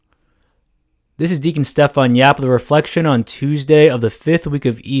This is Deacon Stefan Yap with a reflection on Tuesday of the 5th week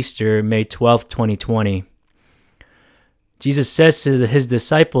of Easter, May 12th, 2020. Jesus says to his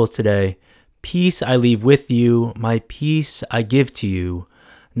disciples today, "Peace I leave with you, my peace I give to you.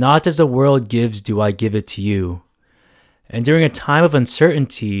 Not as the world gives do I give it to you." And during a time of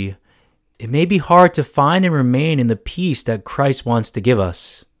uncertainty, it may be hard to find and remain in the peace that Christ wants to give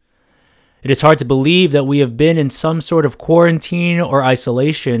us. It is hard to believe that we have been in some sort of quarantine or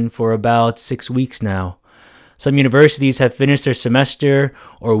isolation for about 6 weeks now. Some universities have finished their semester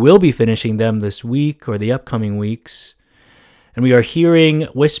or will be finishing them this week or the upcoming weeks. And we are hearing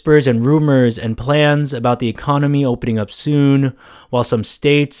whispers and rumors and plans about the economy opening up soon, while some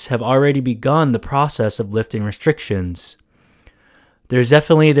states have already begun the process of lifting restrictions. There's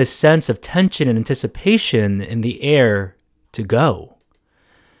definitely this sense of tension and anticipation in the air to go.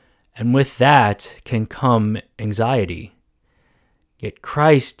 And with that can come anxiety. Yet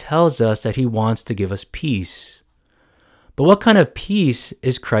Christ tells us that he wants to give us peace. But what kind of peace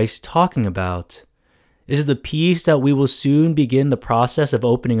is Christ talking about? Is it the peace that we will soon begin the process of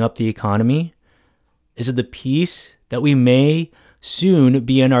opening up the economy? Is it the peace that we may soon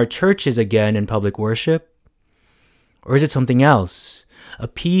be in our churches again in public worship? Or is it something else? A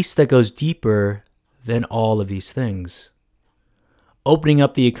peace that goes deeper than all of these things? Opening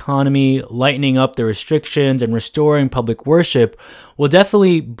up the economy, lightening up the restrictions, and restoring public worship will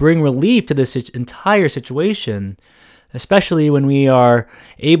definitely bring relief to this entire situation, especially when we are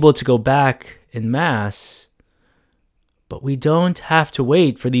able to go back in Mass. But we don't have to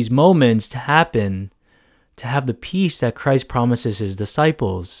wait for these moments to happen to have the peace that Christ promises his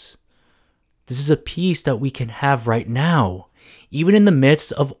disciples. This is a peace that we can have right now, even in the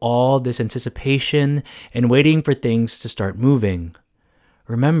midst of all this anticipation and waiting for things to start moving.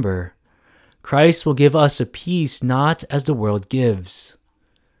 Remember, Christ will give us a peace not as the world gives.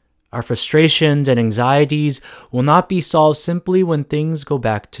 Our frustrations and anxieties will not be solved simply when things go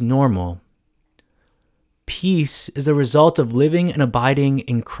back to normal. Peace is the result of living and abiding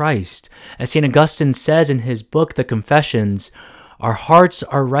in Christ. As St. Augustine says in his book, The Confessions, our hearts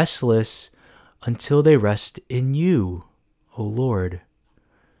are restless until they rest in you, O Lord.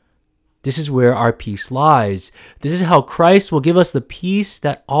 This is where our peace lies. This is how Christ will give us the peace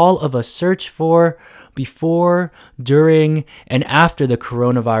that all of us search for before, during, and after the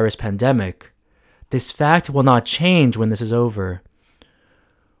coronavirus pandemic. This fact will not change when this is over.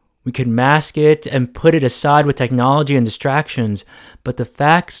 We can mask it and put it aside with technology and distractions, but the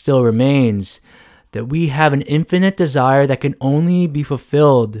fact still remains that we have an infinite desire that can only be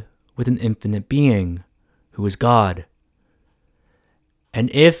fulfilled with an infinite being, who is God. And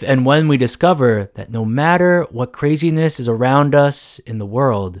if and when we discover that no matter what craziness is around us in the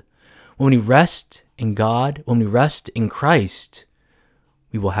world, when we rest in God, when we rest in Christ,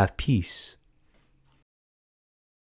 we will have peace.